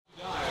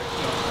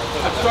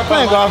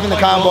Playing golf in the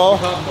combo.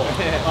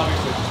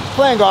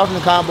 Playing golf in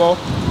the combo.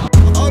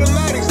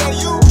 Automatic, is that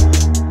you?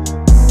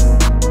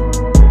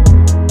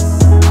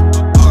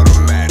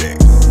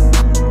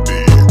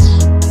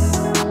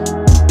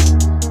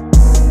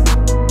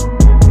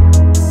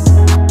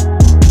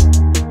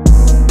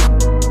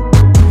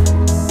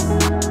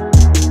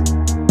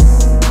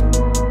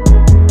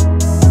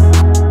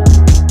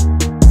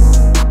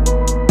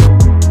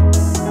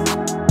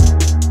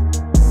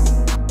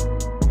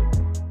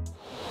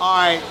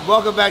 Alright,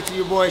 welcome back to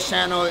your boy's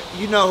channel.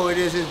 You know who it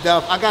is, it's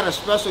Duff. I got a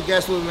special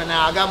guest with me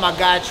now. I got my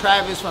guy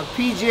Travis from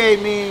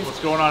PGA Memes. What's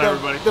going on,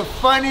 everybody? The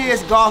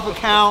funniest golf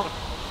account,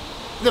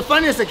 the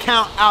funniest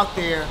account out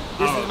there.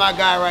 This is my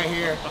guy right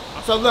here.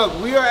 So look,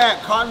 we are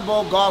at Cotton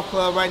Bowl Golf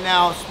Club right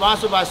now,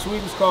 sponsored by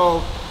Sweetens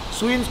Cove.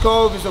 Sweetens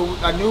Cove is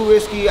a new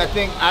whiskey, I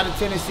think, out of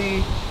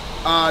Tennessee,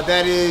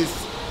 that is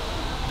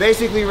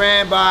basically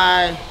ran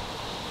by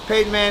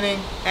Peyton Manning,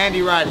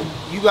 Andy Roddick.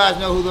 You guys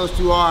know who those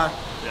two are.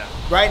 Yeah.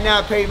 Right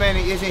now, Peyton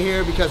Manning isn't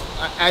here because,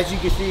 as you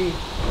can see,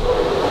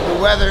 the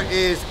weather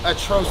is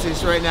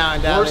atrocious right now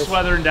in Dallas. Worst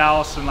weather in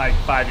Dallas in like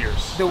 5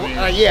 years.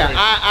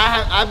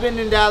 I've been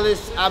in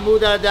Dallas. I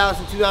moved out of Dallas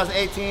in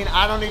 2018.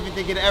 I don't even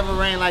think it ever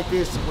rained like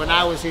this when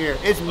I was here.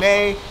 It's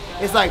May.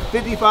 It's like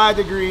 55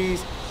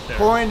 degrees,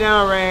 pouring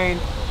down rain.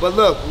 But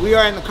look, we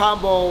are in the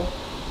Cotton Bowl.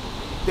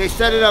 They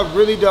set it up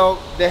really dope.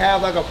 They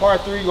have like a par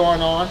 3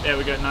 going on. Yeah,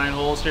 we got 9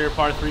 holes here,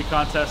 par 3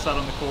 contest out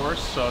on the course,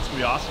 so it's gonna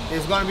be awesome.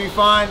 It's gonna be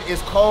fun.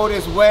 It's cold,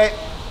 it's wet.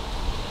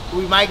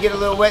 We might get a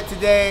little wet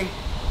today.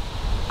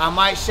 I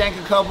might shank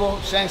a couple.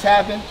 Shanks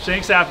happen.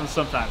 Shanks happen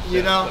sometimes.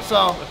 You know,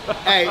 so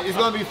hey, it's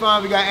gonna be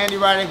fun. We got Andy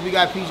Roddick, we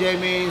got PJ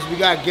Means, we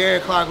got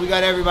Garrett Clark, we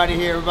got everybody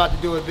here. We're about to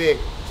do it big.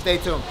 Stay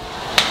tuned.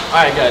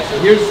 Alright guys, so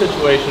here's the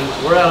situation.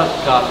 We're out at the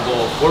Cotton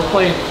Bowl. We're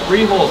playing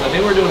 3 holes. I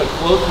think we're doing it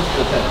closest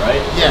to the pin,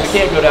 right? Yes. We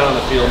can't go down on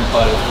the field and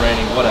putt, it's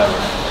raining, whatever.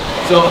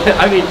 So,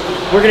 I mean,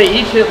 we're going to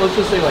each hit, let's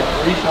just say like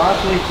 3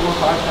 shots, maybe 4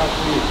 or 5 shots.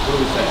 What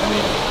do we say? I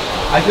mean,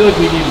 I feel like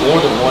we need more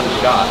than 1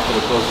 shot for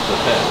the closest to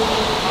the pin.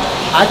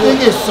 I think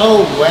it's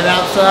so wet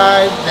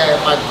outside that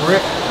my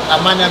grip,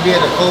 I might not be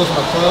able to close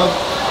my club.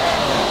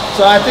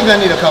 So I think I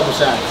need a couple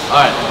shots.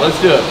 Alright,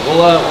 let's do it.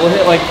 We'll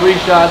hit like 3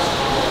 shots,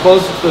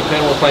 closest to the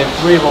pin. We're playing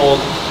 3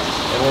 holes.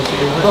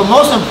 But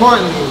most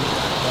importantly,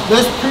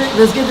 let's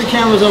get the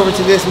cameras over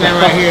to this man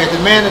right here,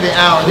 the man of the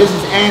hour. This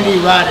is Andy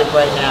Roddick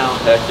right now.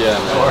 Heck yeah,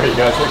 man. How are you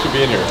guys? Thanks for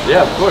being here.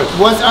 Yeah, of course.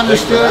 What's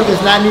understood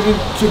does not need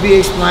to be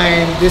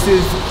explained. This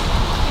is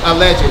a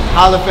legend,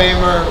 Hall of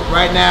Famer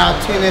right now,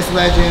 tennis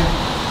legend,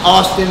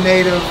 Austin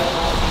native.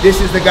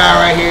 This is the guy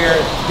right here.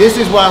 This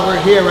is why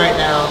we're here right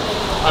now.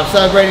 I'm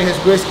celebrating his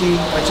whiskey,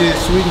 which is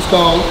Sweetens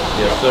Cove.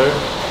 Yes, sir.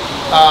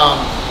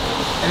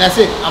 And that's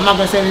it. I'm not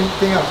gonna say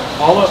anything else.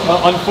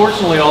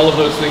 Unfortunately, all of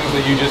those things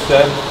that you just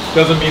said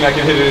doesn't mean I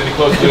can hit it any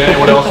closer than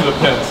anyone else to the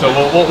pin. So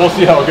we'll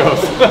see how it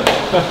goes.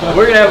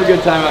 We're gonna have a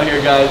good time out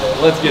here, guys.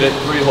 Let's get it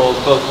 3 holes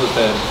close to the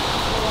pin.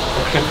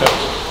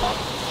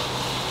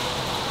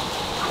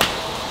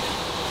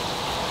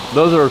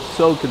 Those are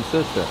so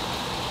consistent.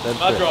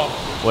 That's it.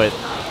 Wait.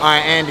 All right,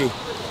 Andy.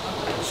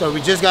 So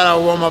we just got our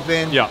warm up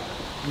in. Yeah.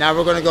 Now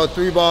we're gonna go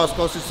 3 balls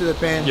closest to the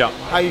pin. Yeah.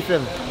 How you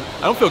feeling?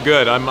 I don't feel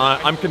good.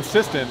 I'm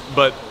consistent,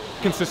 but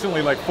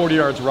consistently like 40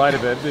 yards right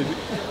of it.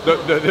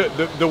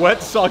 The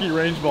wet, soggy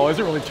range ball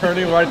isn't really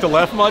turning right to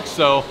left much,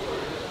 so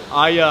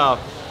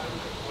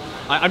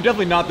I'm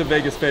definitely not the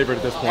Vegas favorite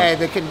at this point. Hey,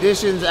 the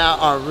conditions out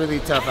are really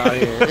tough out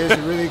here. It's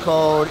really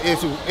cold.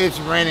 It's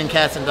raining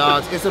cats and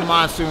dogs. It's a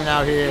monsoon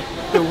out here.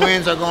 The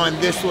winds are going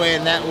this way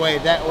and that way,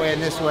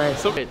 and this way.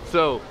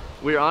 So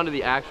we're on to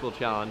the actual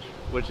challenge,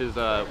 which is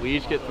we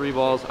each get 3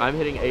 balls. I'm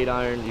hitting 8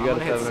 iron. You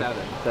got a 7 iron?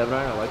 7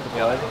 iron. I like the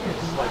play.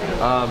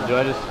 Do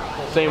I just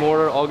same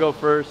order? I'll go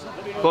first.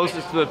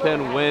 Closest to the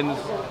pin wins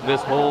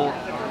this hole.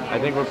 I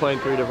think we're playing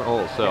 3 different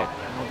holes, so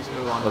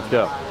let's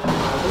go. I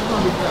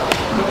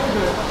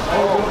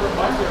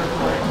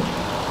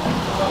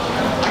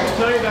can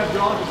tell you that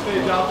jaw just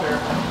stays out there.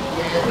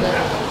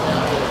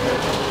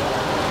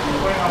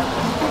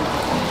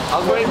 I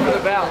was waiting for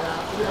the bounce.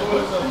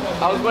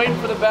 I was waiting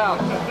for the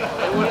bounce.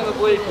 They went in the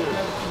bleachers.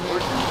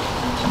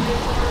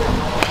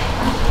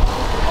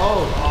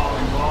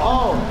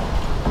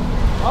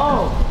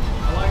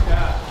 I like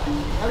that.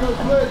 That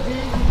looks good, G.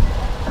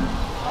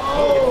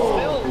 It's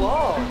still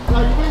long. No,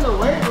 you're in the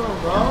weight room,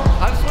 bro.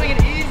 I'm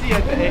swinging easy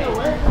at the 8.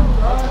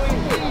 I'm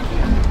swinging easy.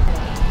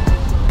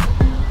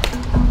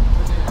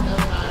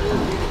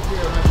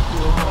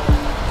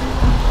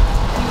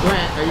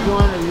 Grant, are you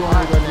going or you want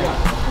me to go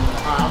next?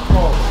 Alright, I'm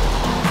cold.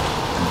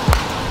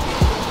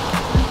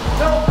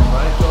 Nope.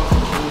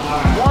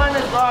 1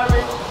 is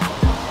garbage.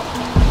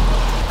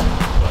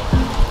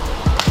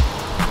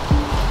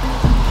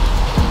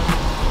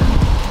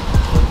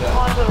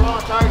 On to the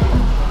wrong target.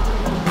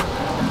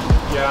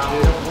 Yeah.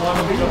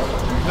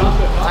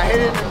 I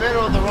hit it in the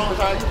middle of the wrong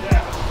target.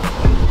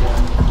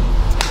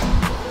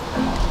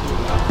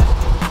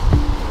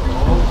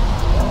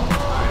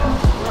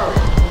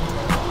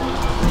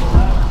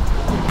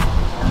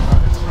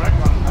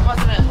 I must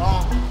have been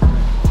long.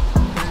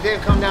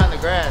 didn't come down the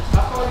grass.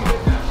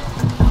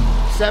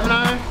 7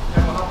 iron?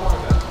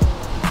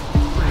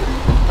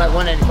 Like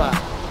 185.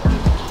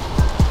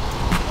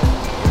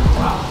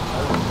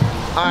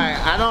 Alright,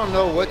 I don't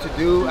know what to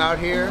do out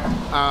here.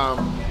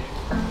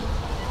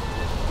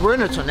 We're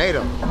in a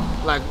tornado.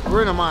 Like,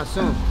 we're in a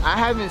monsoon. I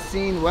haven't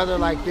seen weather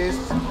like this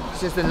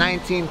since the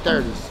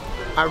 1930s.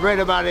 I read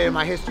about it in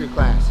my history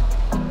class.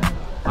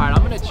 All right,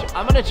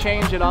 I'm gonna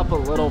change it up a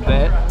little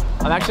bit.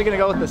 I'm actually gonna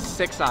go with the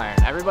 6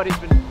 iron. Everybody's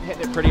been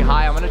hitting it pretty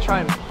high. I'm gonna try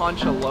and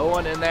punch a low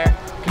one in there.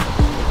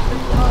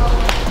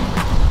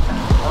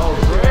 Oh,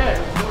 great.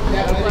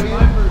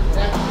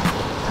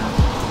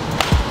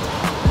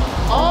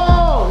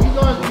 Oh, he's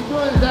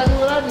doing exactly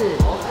what I did.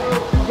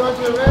 He's going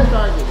to the red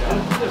target.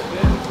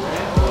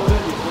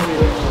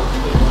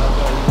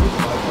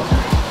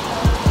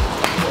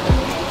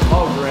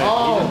 Oh, Grant. Oh,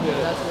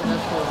 that's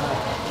cool.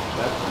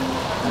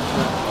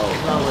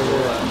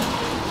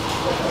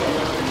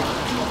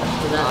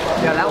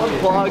 Yeah, that one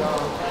plugged. I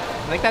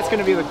think that's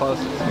gonna be the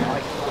closest.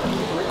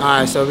 All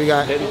right, so we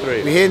got Hitting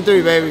 3. We hitting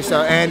 3, baby.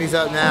 So Andy's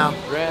up now.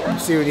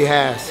 Let's see what he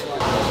has.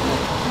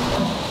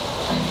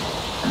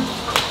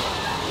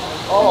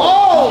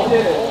 Oh!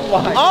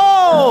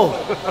 Oh!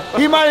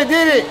 He might have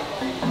did it.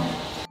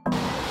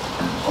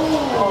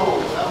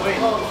 Oh!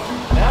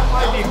 That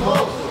might be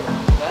close.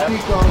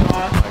 He's going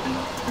on.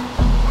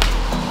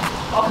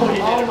 Oh, he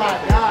did Oh it my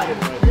right God! there.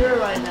 He's here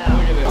right now.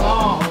 Look at this.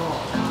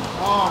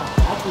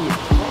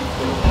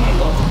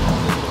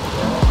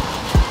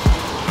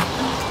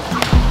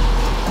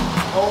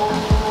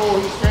 Oh,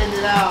 he straightened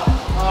it out.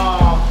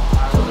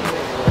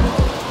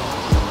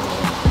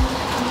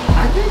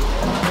 I think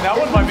That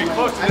one might be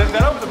close. Is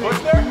that over the bush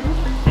there?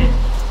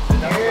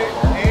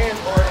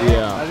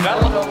 Yeah.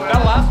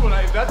 That last one,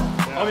 that's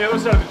on the other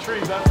side of the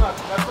trees. That's not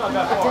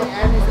that far. I think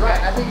Andy's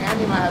right. I think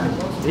Andy might have the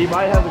closest. He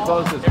might have the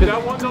closest. If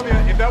that one's in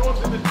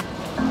the,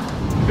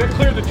 if they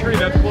cleared the tree,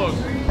 that's close.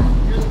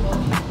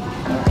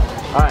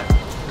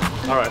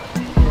 All right.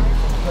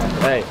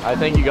 Hey, I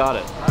think you got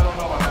it.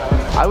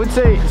 I would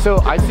say, so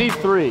I see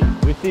 3.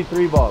 We see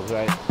 3 balls,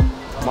 right?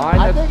 Mine.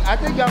 I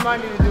think y'all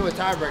might need to do a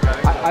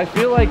tiebreaker. I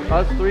feel like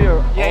us 3 are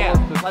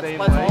almost the same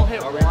Let's way. all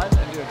hit one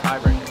and do a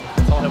tiebreaker.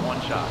 Let's all hit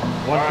one shot.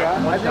 One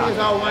shot? I think it's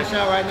all one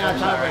shot right now.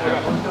 Tiebreaker.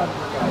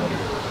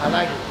 I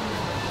like it.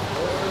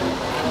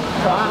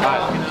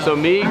 Alright, so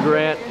me,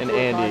 Grant, and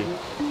Andy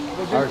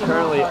are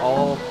currently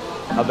all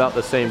about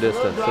the same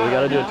distance. So we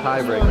got to do a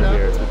tiebreaker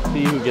here to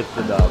see who gets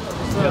the dub.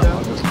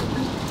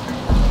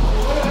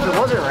 If it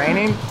wasn't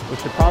raining, we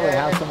should probably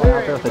have someone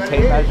out there with a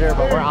tape measure,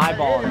 but we're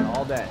eyeballing it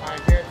all day.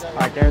 All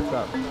right, Garrett's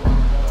up.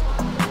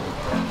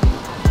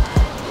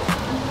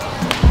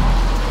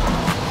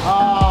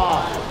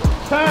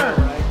 Turn.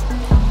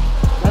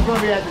 That's going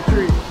to be at the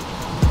tree.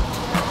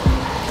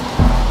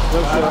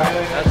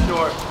 That's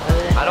short.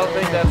 I don't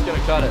think that's going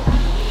to cut it.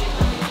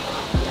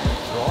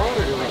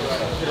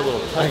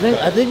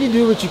 I think you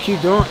do what you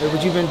keep doing,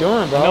 what you've been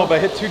doing, bro. No, but I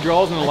hit 2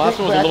 draws and the last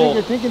one was a I think little.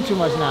 you're thinking too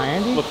much now,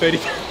 Andy.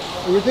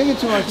 You're thinking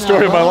too much now.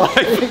 Story of my life.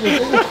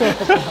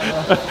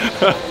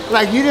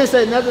 Like you didn't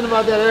say nothing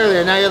about that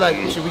earlier. Now you're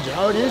like, should we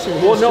draw this? Or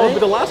Well, no, but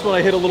the last one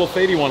I hit a little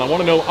fadey one. I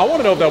want to know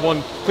if that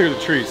one cleared the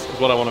trees. Is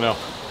what I want to know.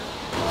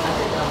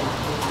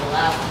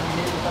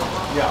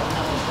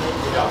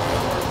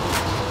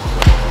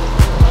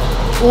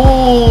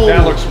 Ooh.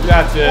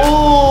 That's it.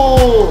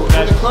 Ooh.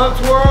 The club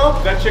twirl.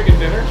 Is that chicken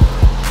dinner?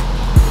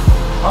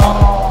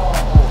 Oh.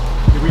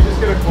 Did we just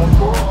get a club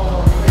twirl?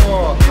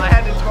 I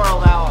had to twirl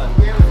that one.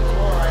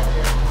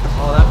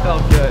 Oh, that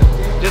felt good.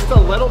 Just a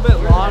little bit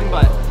long,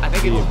 but I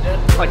think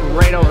it's like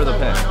right over the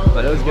pin.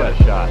 But it was a good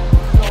shot.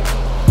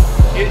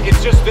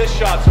 It's just this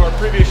shot, so our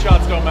previous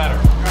shots don't matter.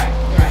 Right.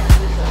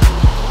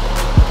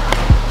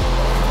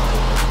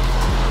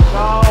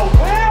 No,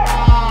 where?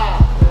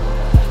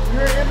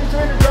 You're in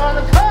between the draw and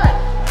the cut.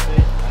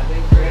 I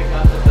think Grant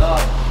got the dub.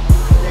 I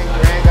think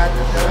Grant got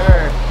the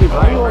third. All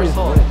right, first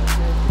hole.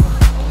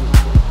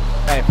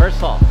 Hey, first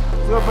hole.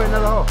 Let's go for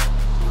another hole.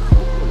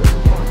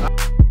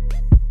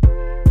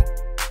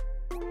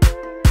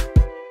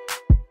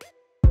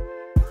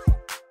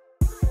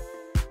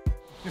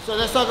 So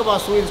let's talk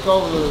about Sweetens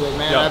Cove a little bit,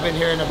 man. Yeah. I've been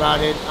hearing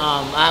about it.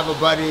 I have a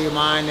buddy of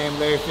mine named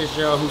Larry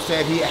Fitzgerald who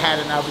said he had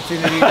an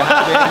opportunity to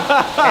hop in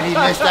and he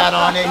missed out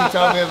on it. He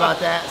told me about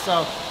that.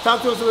 So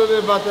talk to us a little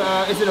bit about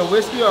the, is it a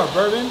whiskey or a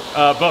bourbon?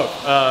 Both.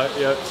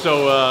 Yeah.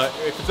 So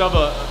if it's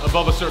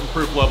above a certain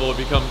proof level, it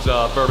becomes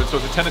bourbon. So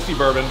it's a Tennessee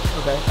bourbon.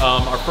 Okay.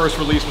 Our first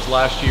release was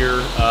last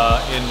year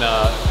in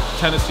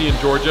Tennessee and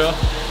Georgia.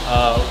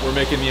 We're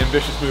making the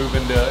ambitious move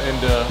into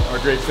our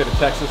great state of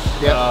Texas.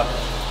 Yep.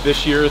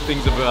 This year,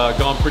 things have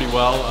gone pretty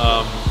well.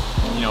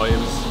 You know,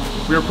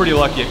 we were pretty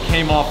lucky. It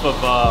came on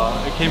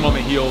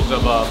the heels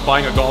of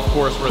buying a golf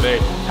course where they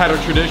had a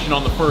tradition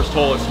on the first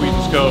hole at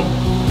Sweetens Cove,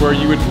 where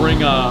you would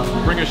bring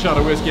a shot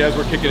of whiskey as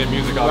we're kicking in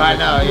music. Obviously. Right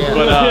now, yeah.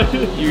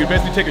 But you would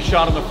basically take a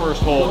shot on the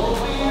first hole.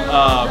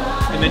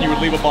 and then you would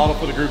leave a bottle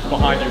for the groups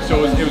behind you.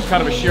 So it was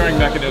kind of a sharing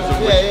mechanism,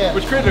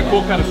 which created a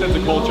cool kind of sense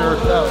of culture.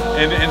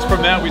 And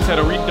from that, we said,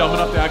 are we dumb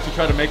enough to actually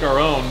try to make our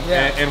own?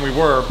 And we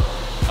were.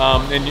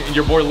 And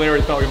your boy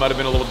Larry thought we might have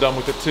been a little dumb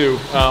with it too.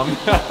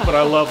 But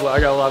I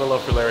got a lot of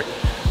love for Larry.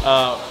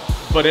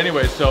 But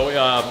anyway, so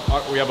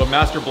we have a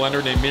master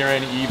blender named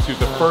Marianne Eves, who's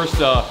the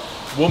first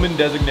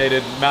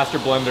woman-designated master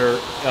blender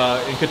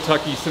in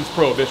Kentucky since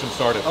Prohibition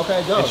started.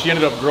 Okay, dope. And she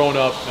ended up growing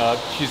up.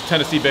 She's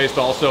Tennessee-based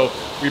also.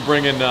 We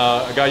bring in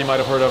a guy you might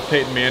have heard of,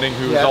 Peyton Manning,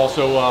 who's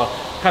also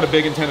kind of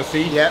big in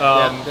Tennessee.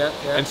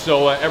 And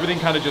so everything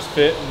kind of just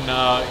fit,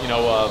 and you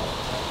know,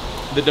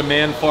 the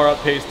demand far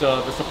outpaced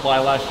the supply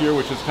last year,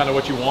 which is kind of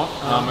what you want.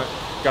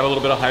 Got a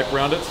little bit of hype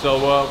around it, so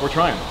we're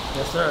trying.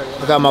 Yes, sir.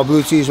 I got my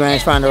blue cheese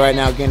rangefinder right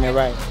now, getting it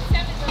right.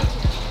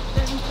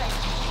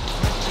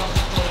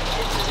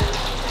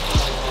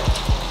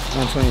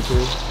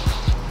 $123.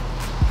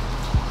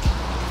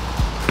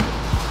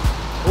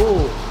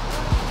 Ooh.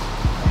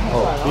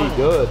 Oh, be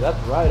good. That's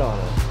right on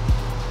it.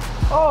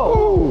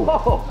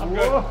 Oh! I'm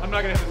good. I'm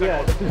not gonna hit the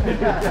second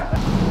one.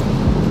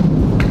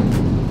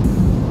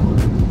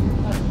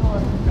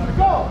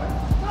 Go!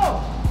 Go!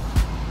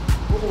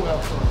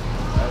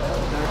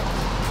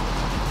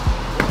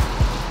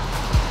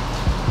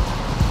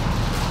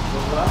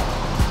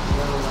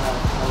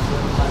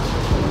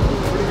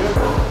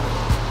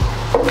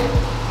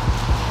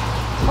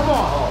 Come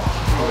on!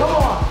 Come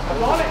on!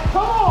 I'm on it!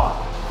 Come on!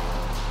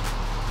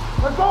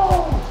 Let's go!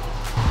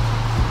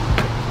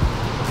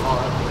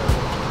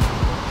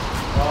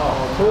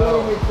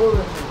 Pulling me,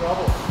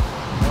 trouble.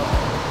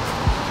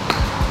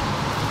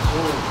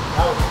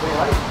 That was big.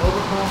 Right?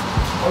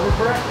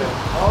 Overcorrection.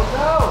 Oh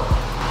no!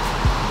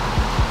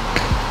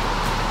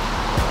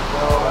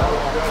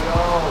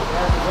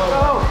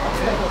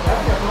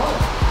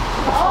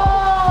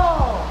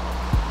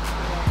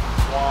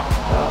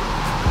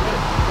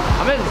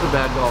 I'm hitting some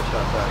bad golf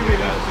shots out here,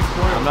 guys.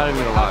 I'm not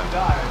even gonna lie.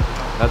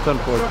 That's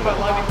unfortunate.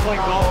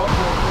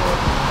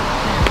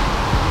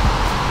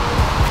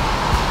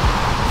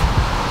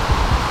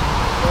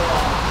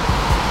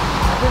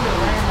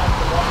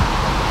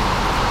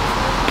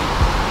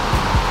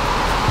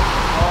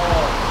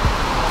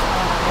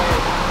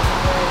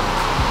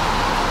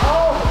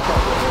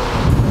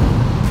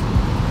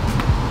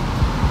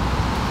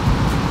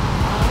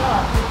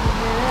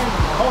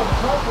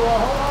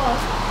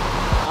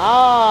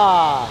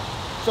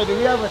 So do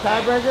we have a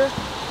tiebreaker?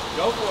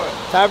 Go for it.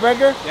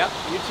 Tiebreaker? Yep,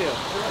 you too.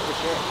 For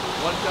sure.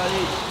 One shot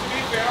each. To be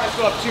fair, I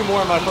still have 2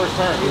 more in my first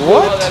turn.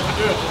 What? Well, that's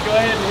good. Just go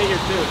ahead and hit your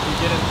 2 if you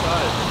get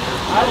inside.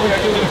 I don't think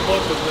I can get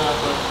close to that,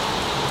 but...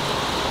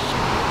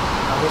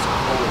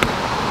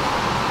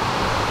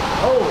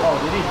 Oh,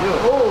 did he do it?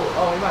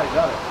 Oh, he might have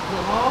done it.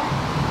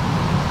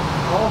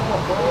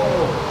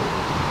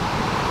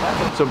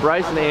 So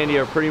Brice and Andy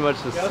are pretty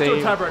much the Let's same.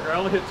 do a tiebreaker. I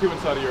only hit 2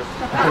 inside of yours.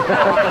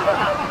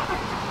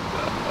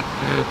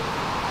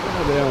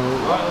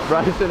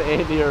 Brice and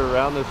Andy are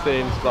around the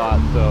same spot,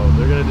 so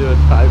they're gonna do a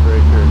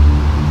tiebreaker.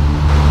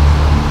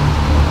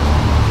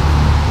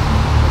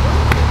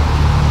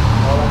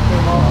 Oh, that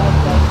came off.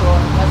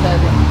 That's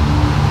heavy.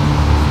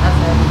 That's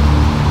heavy.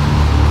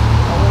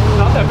 It's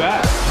not that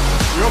bad.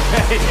 You're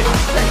okay.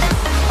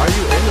 Are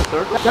you in the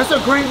circle? That's a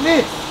great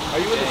miss.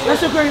 Are you in the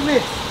That's a great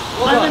miss.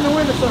 I'm in the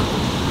winner circle.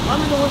 I'm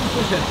in the winner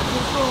circle.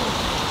 Let's go.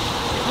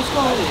 Let's go.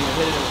 I didn't even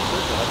hit it in the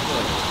circle. I feel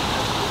like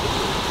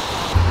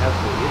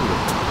absolute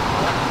idiot.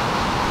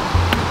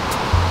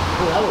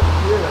 Oh, that was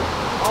good.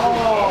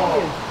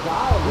 Oh,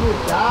 he is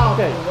down.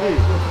 Okay,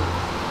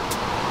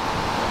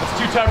 That's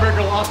 2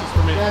 tiebreaker losses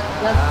for me.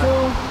 That's 2.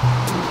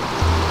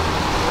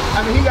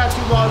 I mean, he got 2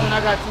 balls and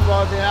I got 2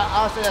 balls in.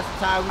 I'll say that's a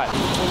tie.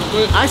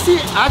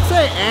 I'd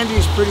say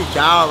Andy's pretty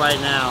dialed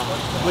right now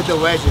with the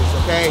wedges,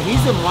 okay?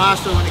 He's a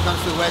monster when it comes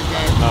to the wedge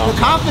game. The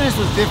confidence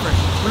was different.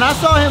 When I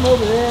saw him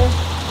over there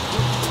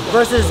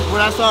versus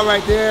what I saw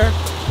right there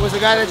was a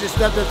guy that just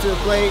stepped up to the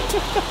plate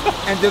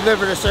and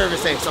delivered a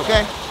service ace,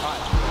 okay?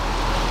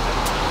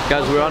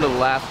 Guys, we're on to the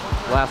last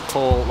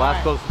hole,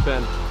 last close to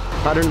 10.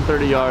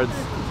 130 yards.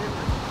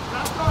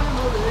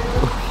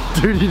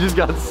 Dude, he just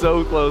got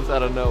so close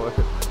out of nowhere.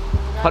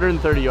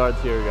 130 yards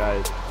here,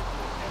 guys.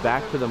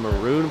 Back to the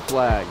maroon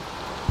flag.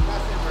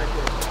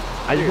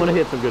 I just want to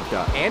hit some good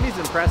shots. Andy's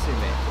impressing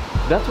me.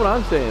 That's what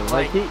I'm saying.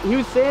 Like he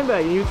was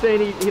sandbagging. He was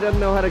saying he doesn't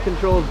know how to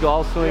control his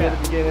golf swing at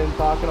the beginning,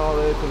 talking all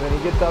this, and then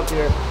he gets up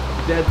here,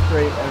 dead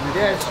straight.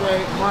 Dead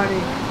straight, money.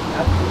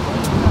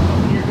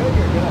 You're good,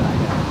 I guess.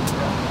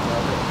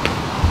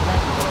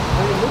 I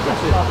mean, look at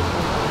this.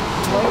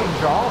 Playing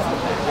draws.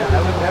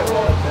 I would never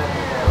want to bet.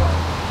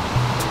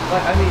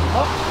 But I mean,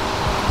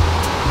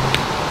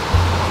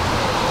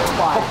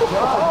 Oh,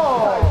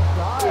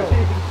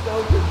 he's so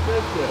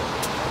consistent.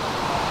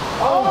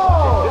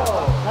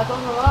 oh, that's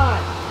on the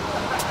line.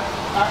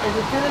 Is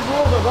it tennis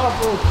rules or golf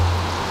rules?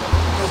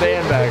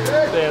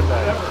 Sandbagger,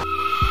 sandbagger.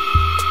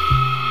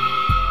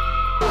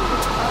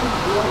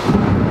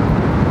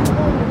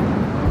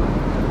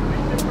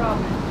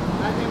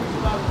 I think we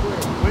should probably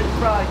quit. we should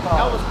probably call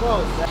That was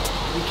close.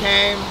 We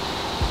came,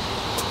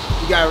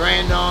 we got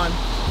rained on,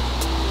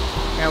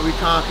 and we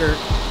conquered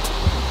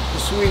the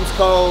Sweetens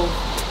Cove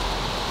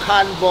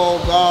Cotton Bowl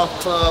Golf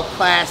Club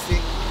Classic,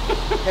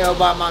 held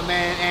by my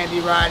man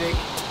Andy Roddick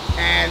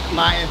and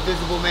my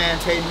invisible man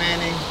Peyton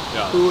Manning,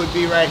 who would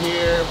be right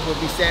here, would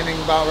be standing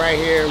about right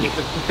here with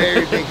a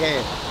very big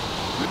head.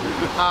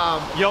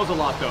 Yells a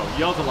lot though.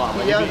 Yells a lot.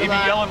 Like, He yells he'd be a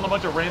lot. yelling a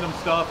bunch of random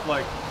stuff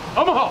like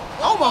Omaha.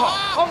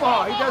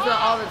 Omaha. He does that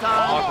all the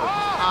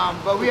time.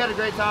 But we had a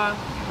great time.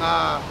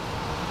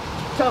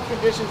 Tough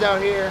conditions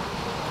out here.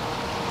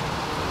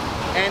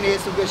 Andy hit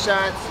some good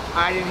shots.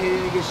 I didn't hit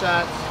any good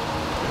shots.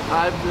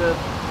 I'm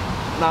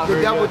not The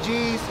very double good.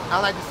 G's. I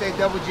like to say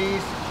double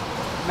G's.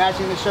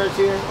 Matching the shirts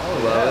here.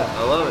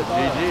 I love it.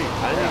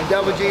 GG.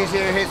 Double G's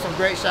here hit some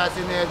great shots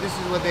in there. This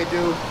is what they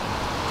do.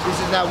 This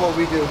is not what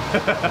we do.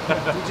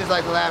 We just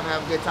like to laugh and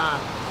have a good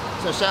time.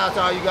 So shout out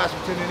to all you guys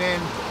for tuning in.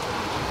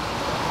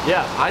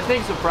 Yeah, I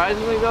think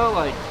surprisingly though,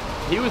 like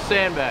he was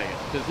sandbagging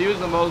because he was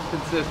the most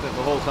consistent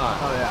the whole time.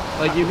 Oh yeah.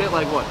 Like you hit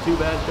like what, 2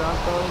 bad shots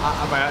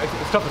probably?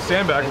 It's tough to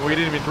sandbag, but we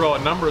didn't even throw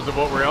out numbers of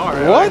what we are.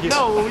 What?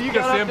 No, well, you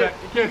got up there.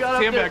 You got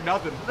up sandbag there.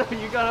 nothing.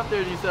 You got up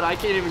there and you said I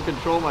can't even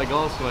control my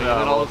golf swing, No.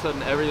 and then all of a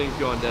sudden everything's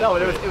going dead. No,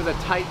 it was a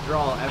tight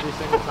draw every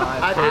single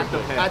time.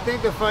 I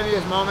think the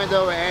funniest moment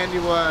though with Andy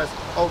was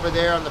over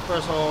there on the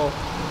first hole,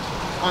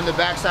 on the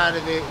backside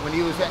of it, when he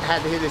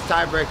had to hit his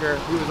tiebreaker.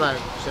 He was like,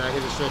 should I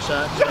hit a straight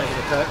shot? Should I hit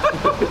a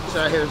cut?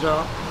 Should I hit a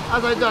draw? I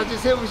was like, no,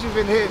 just hit what you've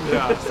been hitting.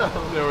 Yeah. So,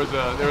 There was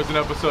an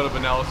episode of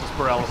analysis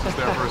paralysis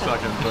there for a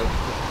second, but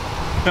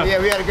yeah,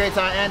 we had a great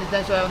time. Andy,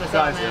 thanks for having us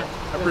out, guys, man.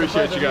 I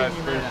appreciate you guys.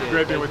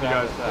 Great being with you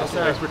guys.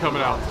 Thanks for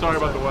coming out. Sorry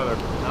about the weather.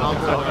 All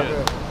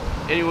good.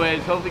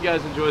 Anyways, hope you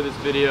guys enjoyed this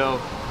video.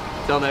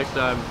 Until next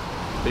time,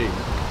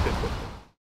 peace.